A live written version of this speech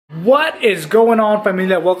What is going on,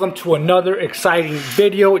 familia? Welcome to another exciting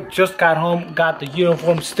video. Just got home, got the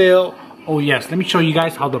uniform still. Oh yes, let me show you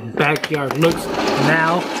guys how the backyard looks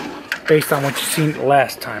now based on what you seen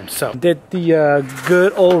last time. So did the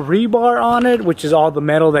good old rebar on it, which is all the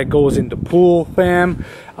metal that goes in the pool, fam.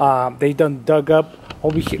 They done dug up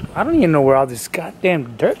over here. I don't even know where all this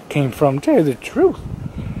goddamn dirt came from, to tell you the truth.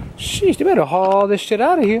 Sheesh, they better haul all this shit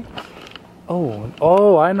out of here.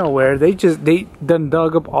 Oh, I know where. They done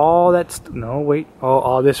dug up all that no, wait. Oh,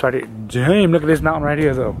 all this right here. Damn, look at this mountain right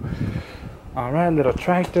here, though. Alright, little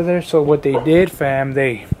tractor there. So what they did, fam,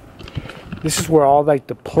 this is where all like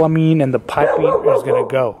the plumbing and the piping is gonna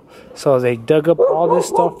go. So they dug up all this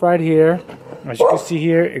stuff right here. As you can see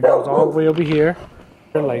here, it goes all the way over here.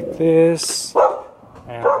 Like this,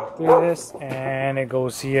 and like this, and it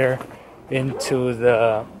goes here into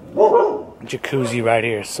the jacuzzi right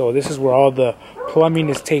here. So this is where all the plumbing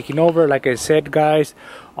is taking over. Like I said, guys,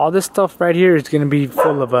 all this stuff right here is going to be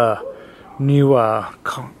full of new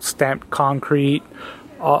stamped concrete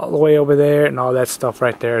all the way over there, and all that stuff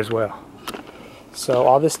right there as well. So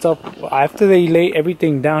all this stuff, after they lay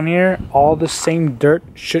everything down here, all the same dirt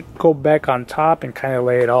should go back on top and kind of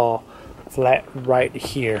lay it all flat right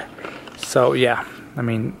here. So yeah, I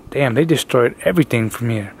mean, damn, they destroyed everything from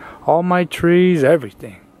here. All my trees,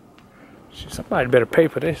 everything. Somebody better pay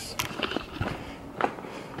for this.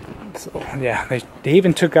 So yeah, they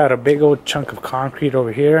even took out a big old chunk of concrete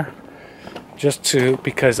over here,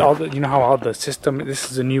 because all the, you know how all the system, this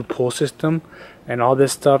is a new pool system, and all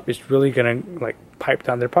this stuff is really gonna like pipe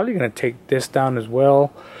down. They're probably gonna take this down as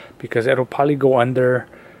well, because it'll probably go under,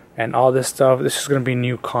 and all this stuff. This is gonna be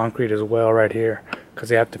new concrete as well right here, because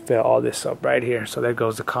they have to fill all this up right here. So there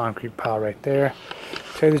goes the concrete pile right there.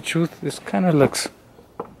 To tell you the truth, this kind of looks,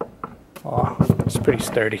 oh, it's pretty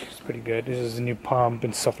sturdy. It's pretty good. This is a new pump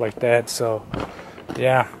and stuff like that. So,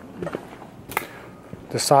 yeah.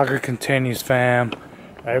 The saga continues, fam.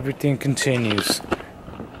 Everything continues.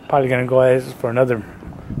 Probably gonna go as for another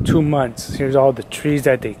 2 months. Here's all the trees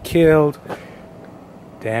that they killed.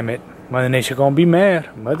 Damn it. Mother Nature gonna be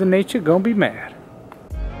mad. Mother Nature gonna be mad.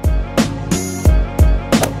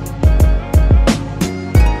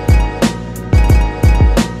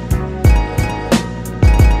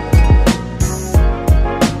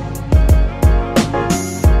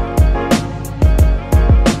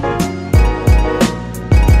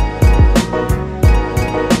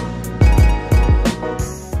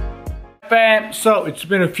 So it's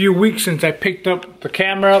been a few weeks since I picked up the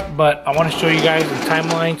camera, but I want to show you guys the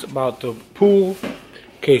timelines about the pool in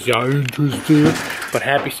case y'all are interested. But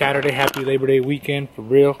happy Saturday, happy Labor Day weekend, for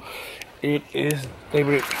real. It is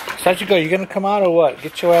Labor Day. Sachiko, you gonna come out or what?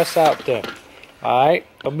 Get your ass out there. Alright?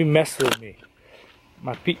 Don't be messing with me.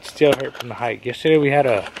 My feet still hurt from the hike. Yesterday we had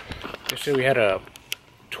a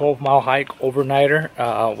 12-mile hike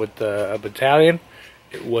overnighter with the battalion.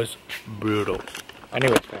 It was brutal.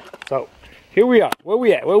 Anyways, so here we are. Where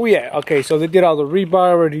we at? Okay, so they did all the rebar,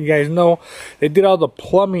 already, you guys know. They did all the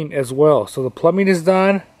plumbing as well. So the plumbing is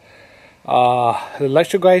done. The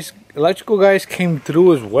electrical guys came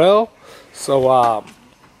through as well. So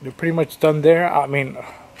they're pretty much done there. I mean,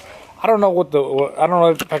 I don't know I don't know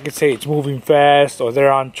if I could say it's moving fast or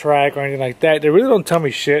they're on track or anything like that. They really don't tell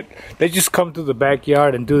me shit. They just come to the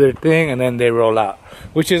backyard and do their thing, and then they roll out,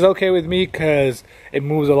 which is okay with me because it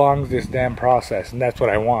moves along this damn process, and that's what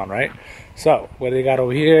I want, right? So what they got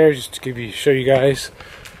over here, just to show you guys.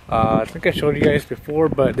 I think I showed you guys before,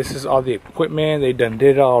 but this is all the equipment. They did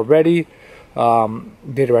it already.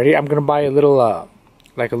 Did it right here. I'm gonna buy a little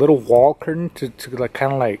like a little wall curtain to like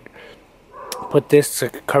kind of like put this to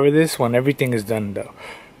cover this when everything is done though.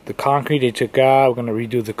 The concrete they took out, we're gonna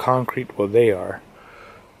redo the concrete where they are.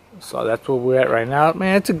 So that's where we're at right now.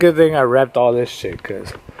 Man, it's a good thing I wrapped all this shit,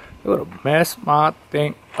 because it would have messed my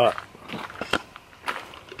thing up.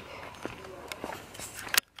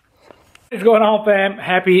 What's going on, fam?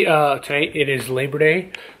 Happy today it is Labor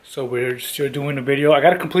Day, so we're still doing a video. I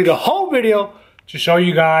gotta complete a whole video to show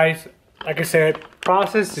you guys. Like I said,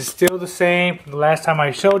 process is still the same from the last time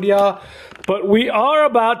I showed y'all, but we are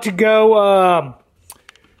about to go.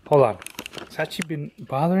 Hold on, Sachi been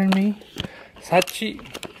bothering me. Sachi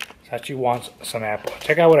wants some apple.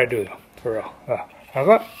 Check out what I do though, for real. How's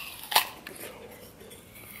that?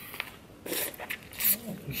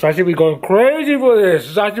 Sachi be going crazy for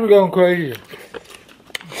this. Sachi be going crazy.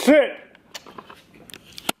 Sit.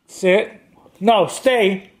 Sit. No,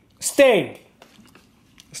 stay. Stay.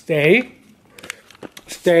 Stay.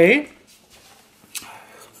 Stay.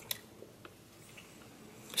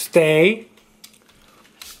 Stay.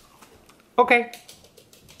 Okay.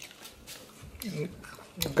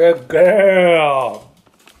 Good girl.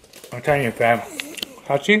 I'm telling you, fam.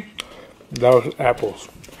 Sachi, those apples.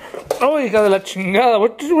 Oh, you got la chingada.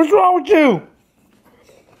 What's wrong with you?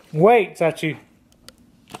 Wait, Sachi.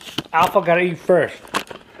 Alpha gotta eat first.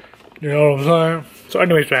 You know what I'm saying? So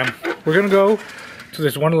anyways, fam, we're gonna go to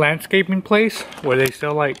this one landscaping place where they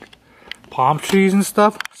sell like palm trees and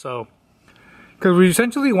stuff. So, because we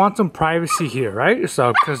essentially want some privacy here, right?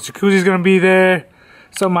 So, because jacuzzi's gonna be there,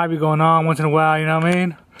 something might be going on once in a while, you know what I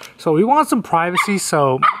mean? So we want some privacy,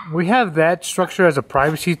 so we have that structure as a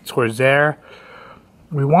privacy towards there.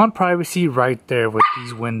 We want privacy right there with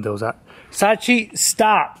these windows. Sachi,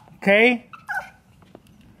 stop, okay?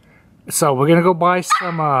 So we're gonna go buy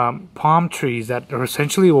some palm trees that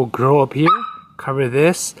essentially will grow up here, cover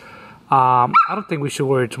this. I don't think we should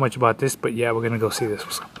worry too much about this, but yeah, we're gonna go see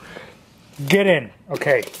this. Get in,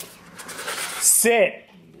 okay. Sit.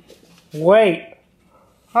 Wait.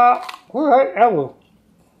 Alright, Ella.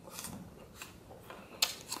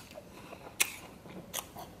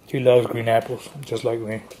 She loves green apples, just like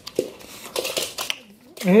me.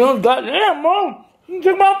 You know, goddamn, Mom! You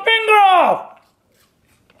took my finger off!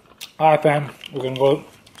 Alright, fam, we're gonna go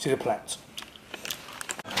see the plants.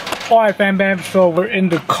 Alright, fam, so we're in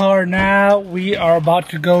the car now. We are about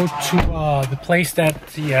to go to the place that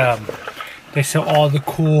they sell all the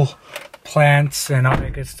cool plants and all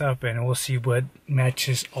that good stuff, and we'll see what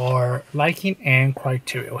matches our liking and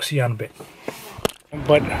criteria. We'll see you in a bit.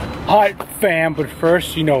 But alright, fam, but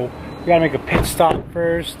first, you know, we gotta make a pit stop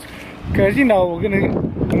first, because you know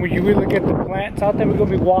when you really look at the plants out there, we're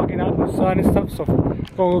gonna be walking out in the sun and stuff. So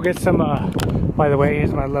we'll go get some. By the way,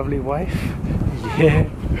 here's my lovely wife. Yeah,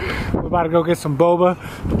 we're about to go get some boba.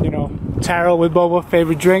 You know, taro with boba,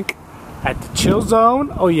 favorite drink at the Chill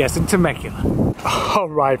Zone. Oh yes, in Temecula. All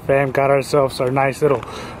right, fam, got ourselves our nice little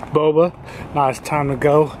boba. Now it's time to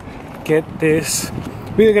go get this.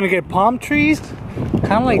 We're either gonna get palm trees,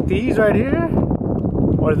 kind of like these right here,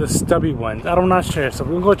 or the stubby ones. I'm not sure, so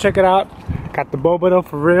we're gonna go check it out. Got the boba though,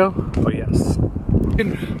 for real. Oh yes.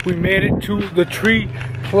 We made it to the tree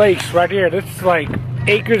place right here. This is like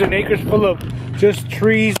acres and acres full of just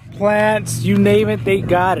trees, plants, you name it, they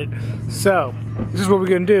got it. So this is what we're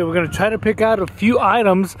gonna do. We're gonna try to pick out a few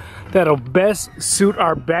items that'll best suit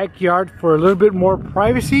our backyard for a little bit more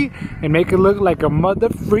privacy and make it look like a mother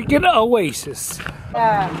freaking oasis.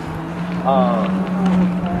 Yeah,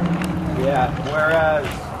 whereas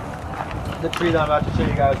the tree that I'm about to show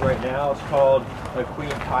you guys right now is called a Queen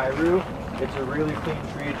Piru. It's a really clean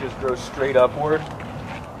tree, it just grows straight upward.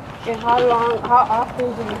 And how often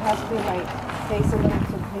do you have to like say something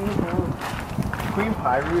to clean grow? Queen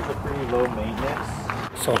Piru is a pretty low maintenance.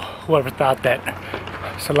 So whoever thought that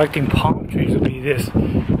selecting palm trees would be this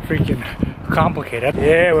freaking complicated.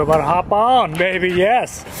 Yeah, we're about to hop on, baby,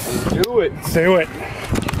 yes. Let's do it. Let's do it.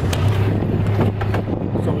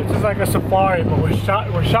 So it's just like a safari, but we're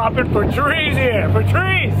shopping for trees here, for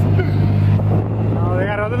trees. Oh, they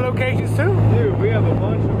got other locations too? Dude, we have a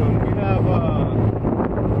bunch of them. We have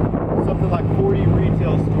something like 40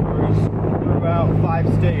 retail stores throughout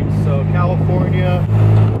 5 states. So California,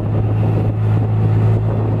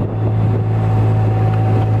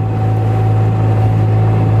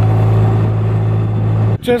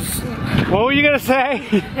 just, what were you gonna say?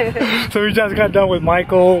 So we just got done with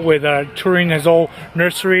Michael with touring his old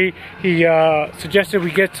nursery. He suggested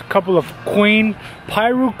we get a couple of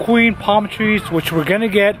Piru Queen palm trees, which we're gonna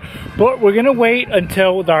get, but we're gonna wait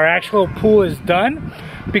until our actual pool is done,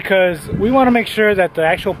 because we want to make sure that the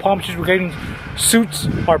actual palm trees we're getting suits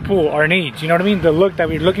our pool, our needs, you know what I mean? The look that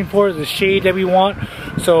we're looking for, the shade that we want.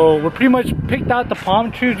 So we're pretty much picked out the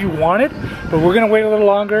palm trees you wanted, but we're gonna wait a little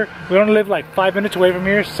longer. We only live like 5 minutes away from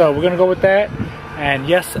here, so we're gonna go with that. And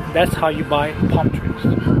yes, that's how you buy palm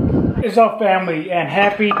trees. It's our family, and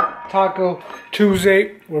happy Taco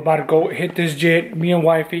Tuesday. We're about to go hit this gym, me and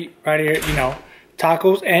wifey right here, you know,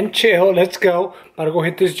 tacos and chill. Let's go. About to go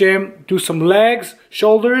hit this gym, do some legs,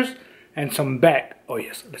 shoulders, and some back. Oh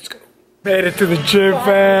yes, let's go. Made it to the gym,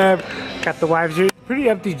 fam. Got the wives here. Pretty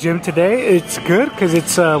empty gym today. It's good because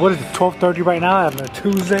it's what is it, 12:30 right now on a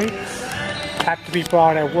Tuesday. Half the people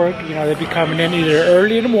out at work, you know, they be coming in either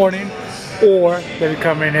early in the morning or they be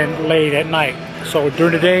coming in late at night. So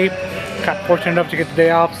during the day, got fortunate enough to get the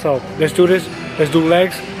day off. So let's do this. Let's do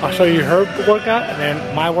legs. I'll show you her workout and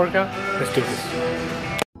then my workout. Let's do this.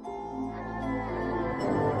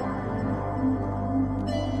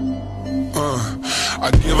 I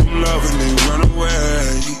give them love and they run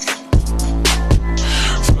away.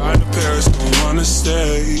 Fly to Paris, don't wanna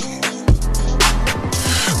stay.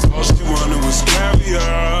 All she wanted was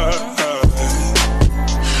caviar.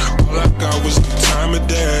 All I got was the time of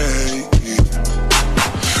day.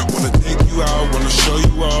 Wanna take you out, wanna show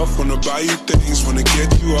you off, wanna buy you things, wanna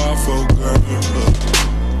get you off, oh girl.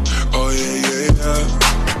 Oh yeah, yeah, yeah.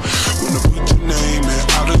 Wanna put your name in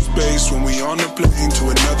outer space when we on the plane to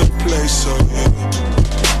another place, oh yeah.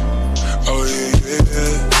 Oh yeah, yeah,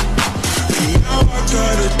 yeah. And now I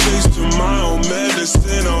got a taste of my own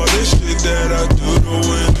medicine. All this shit that I do to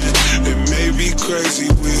women, it may be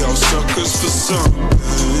crazy, we all suckers for something.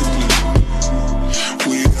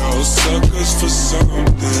 We all suckers for something.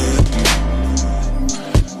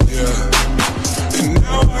 Yeah. And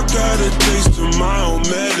now I got a taste of my own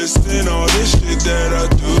medicine. All this shit that I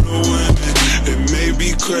do to women, it may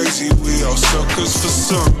be crazy, we all suckers for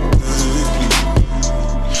something.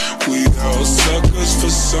 We all suckers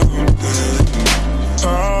for something.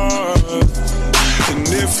 And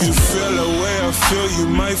if you feel the way I feel, you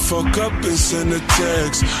might fuck up and send a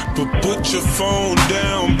text. But put your phone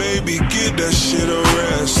down, baby, get that shit a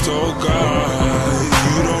rest. Oh God,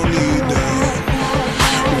 you don't need that.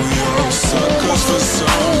 We all suckers for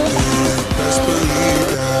something, best believe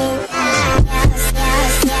that.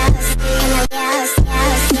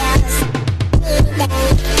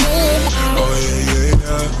 Oh yeah, yeah,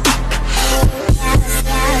 yeah.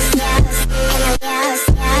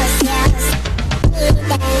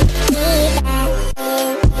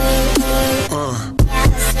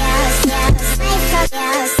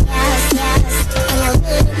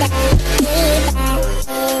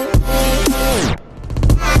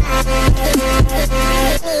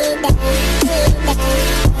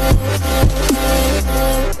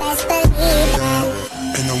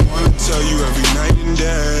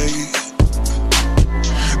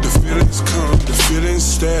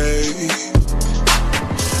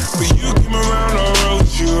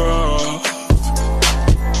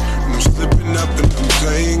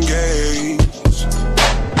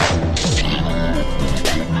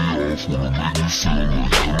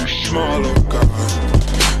 Small, oh God,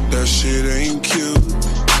 that shit ain't cute.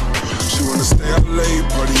 She wanna stay out late,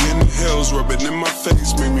 party in the hills, rub it in my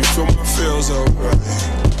face, make me feel my feels alright.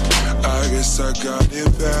 I guess I got it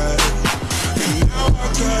bad. And now I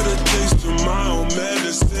got a taste of my own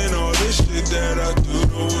medicine. All this shit that I do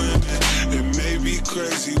to women, it may be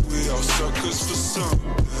crazy, we all suckers for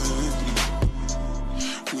something.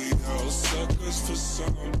 We all suckers for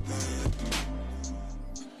something.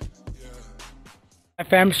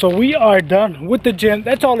 Fam, so we are done with the gym.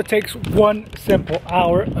 That's all it takes, 1 simple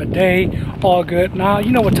hour a day, all good. Now you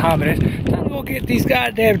know what time it is. Time to go get these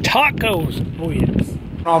goddamn tacos. Oh yes.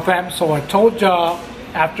 Alright fam, so I told y'all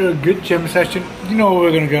after a good gym session, you know where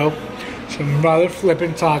we're gonna go. Some mother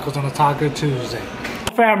flipping tacos on a Taco Tuesday.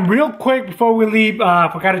 Fam, real quick before we leave, I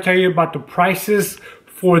forgot to tell you about the prices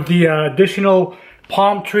for the additional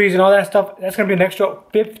palm trees and all that stuff. That's gonna be an extra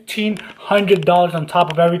 $1,500 on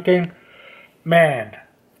top of everything. Man,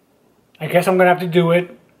 I guess I'm gonna have to do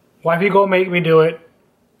it. Wifey gonna make me do it.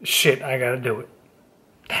 Shit, I gotta do it.